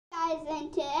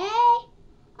and today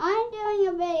I'm doing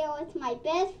a video with my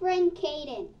best friend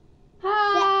Khaden.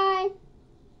 Hi!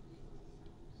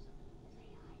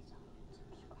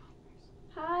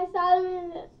 Hi,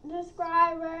 Solomon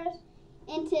subscribers.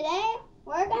 And today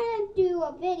we're going to do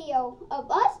a video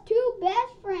of us two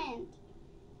best friends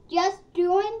just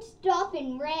doing stuff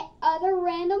and other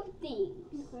random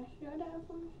things.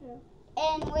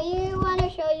 And we want to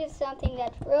show you something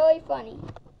that's really funny.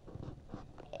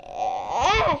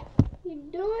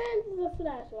 You're doing the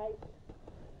flashlight.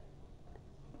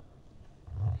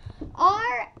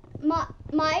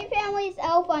 My family's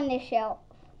elf on the shelf.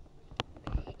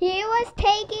 He was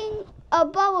taking a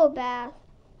bubble bath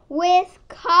with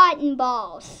cotton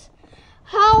balls.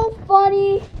 How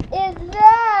funny is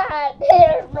that?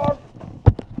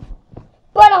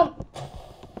 But I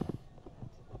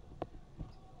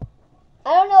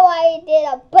don't know why he did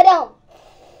a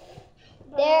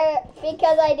there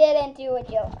because I didn't do a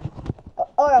joke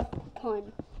or a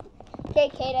pun. Okay,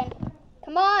 Khaden,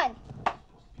 come on.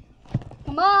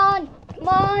 Come on, come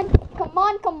on, come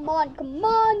on, come on, come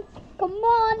on, come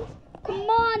on, come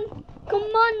on, come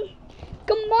on,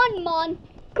 come on, mon,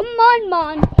 come on,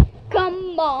 mon,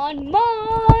 come on,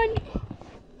 mon.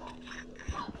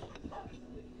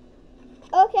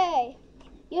 Okay,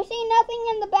 you see nothing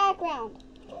in the background.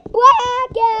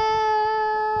 Blackout!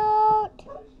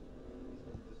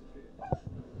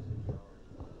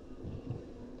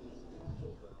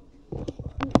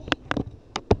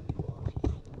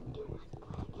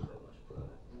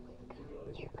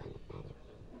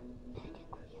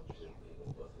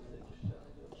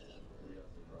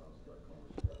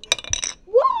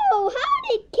 Whoa, how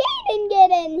did Khaden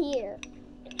get in here?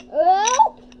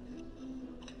 Oh!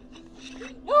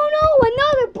 Oh no,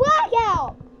 another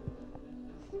blackout!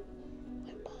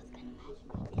 We're both gonna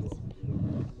magically disappear.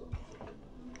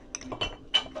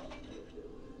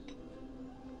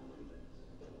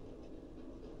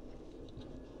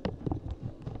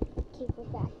 Keep it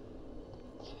back.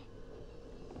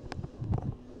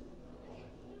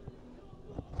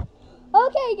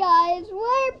 Okay guys,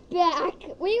 we're back.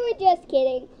 We were just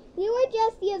kidding. We were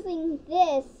just using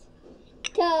this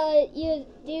to do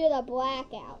the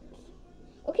blackouts.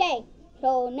 Okay,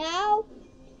 so now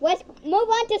let's move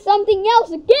on to something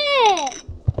else again.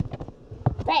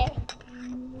 There.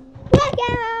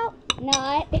 Blackout!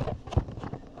 Not.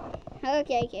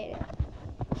 Okay, Khaden.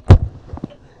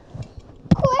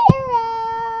 Clear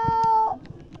out!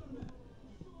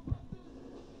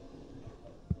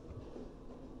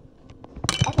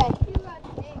 Okay.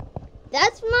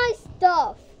 That's my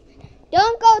stuff.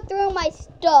 Don't go through my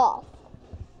stuff.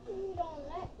 You don't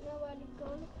let nobody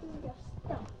go through your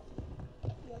stuff.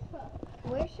 Your stuff.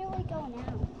 Where should we go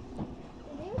now?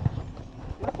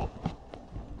 Okay.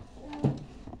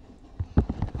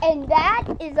 And that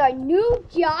is our new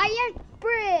giant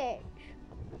bridge.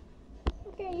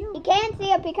 Okay, You can't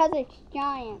see it because it's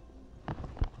giant.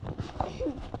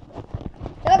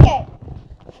 Okay.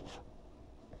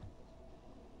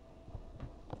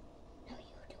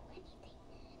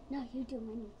 No, you do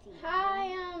anything. Hi,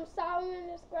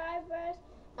 Solomon subscribers.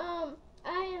 I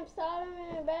am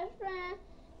Solomon's best friend.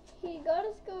 He go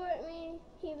to school with me.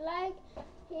 He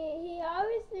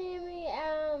always see me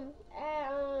and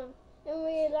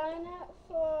we line up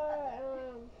for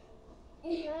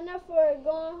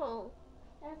going home.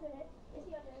 That's it. Is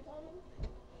your turn, Solomon?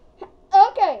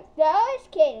 Okay, that was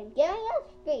Khaden giving us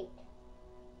speech.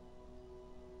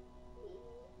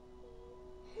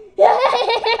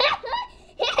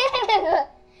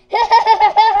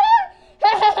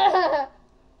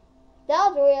 That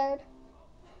was weird.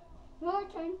 Your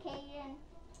turn, Khaden.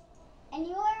 And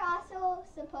you are also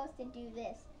supposed to do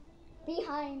this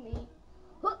behind me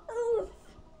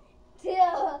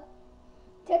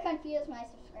to confuse my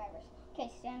subscribers. Okay,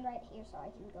 stand right here so I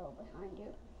can go behind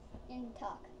you and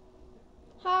talk.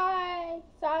 Hi,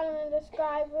 Solomon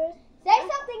subscribers. Say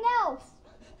something else.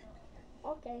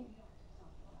 Okay.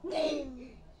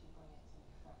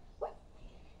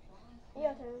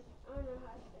 Your turn. I don't know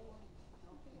how to say it.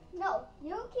 No,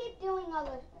 you keep doing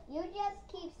other. You just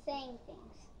keep saying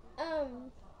things.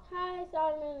 Hi,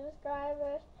 Solomon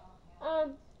subscribers. I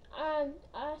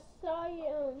saw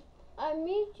you. I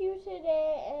meet you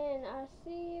today, and I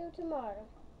see you tomorrow.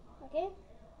 Okay,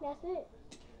 that's it.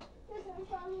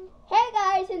 Hey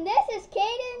guys, and this is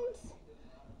Khaden's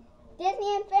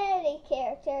Disney Infinity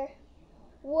character,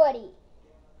 Woody.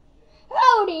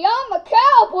 Howdy, I'm a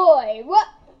cowboy. What?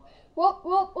 Whoop,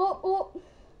 whoop, whoop, whoop.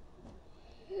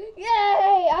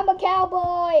 Yay, I'm a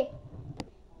cowboy.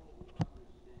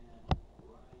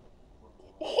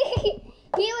 He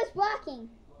was blocking.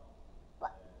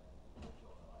 But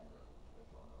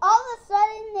all of a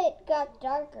got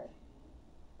darker.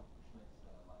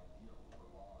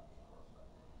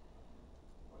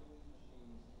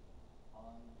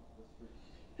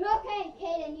 Okay,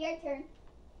 Kayden, your turn.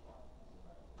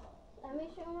 Let me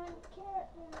show my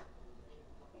character.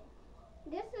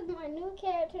 This is my new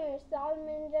character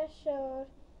Solomon just showed.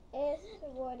 It's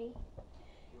Woody.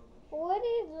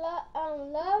 Woody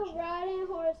loves riding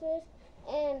horses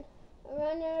and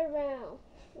running around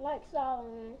like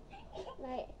Solomon.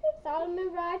 Like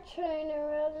Solomon rides trainer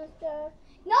wheels and stuff.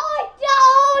 No, I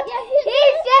don't! Yes,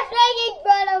 He's just making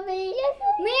fun of me. Yes,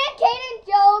 me and Kayden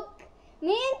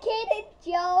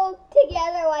joke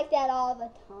together like that all the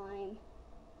time.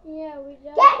 Yeah, we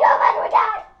just. Get over with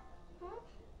that!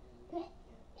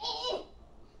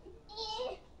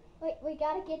 Wait, we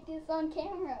gotta get this on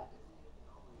camera.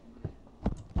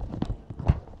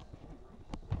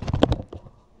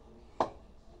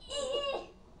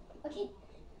 Okay.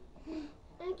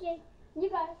 Okay, you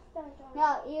guys start drawing.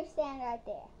 No, you stand right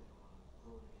there.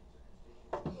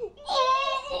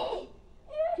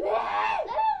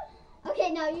 Okay,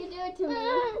 now you do it to me.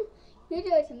 You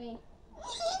do it to me.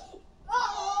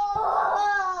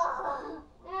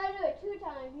 I'll do it 2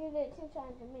 times. You did it 2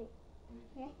 times to me.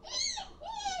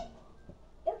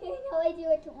 Okay, now I do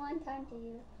it 1 time to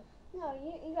you. No,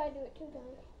 you gotta do it 2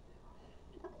 times.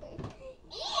 Okay.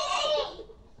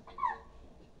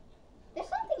 There's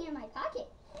something in my pocket.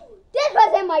 This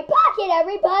was in my pocket,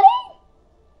 everybody!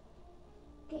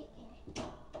 Okay.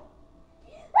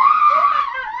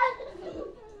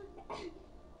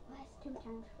 That's 2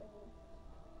 times for you.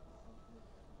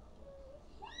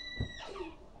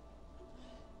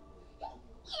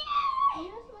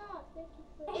 You smell like sticky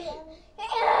food.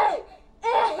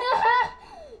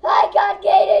 I got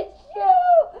Kayden's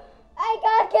shoe! I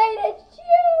got Kayden's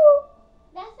shoe!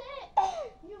 That's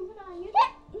it. You can put on you.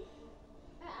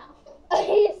 Ow.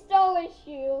 He stole his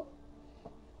shoe.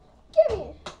 Give me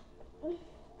it.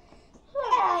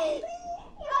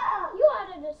 You ought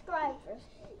to describe first.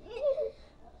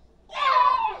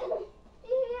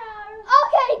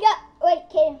 Okay, wait,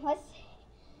 Kayden, let's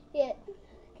get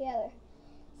together.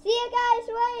 See you guys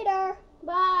later.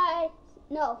 Bye.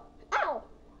 No. Ow.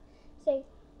 Say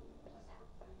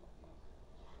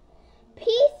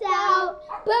peace out.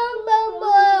 Boom.